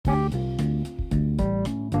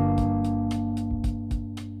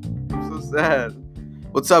said.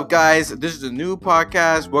 What's up, guys? This is a new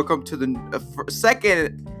podcast. Welcome to the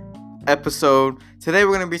second episode. Today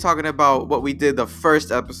we're going to be talking about what we did the first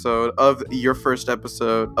episode of your first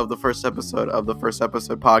episode of the first episode of the first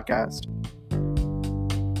episode podcast.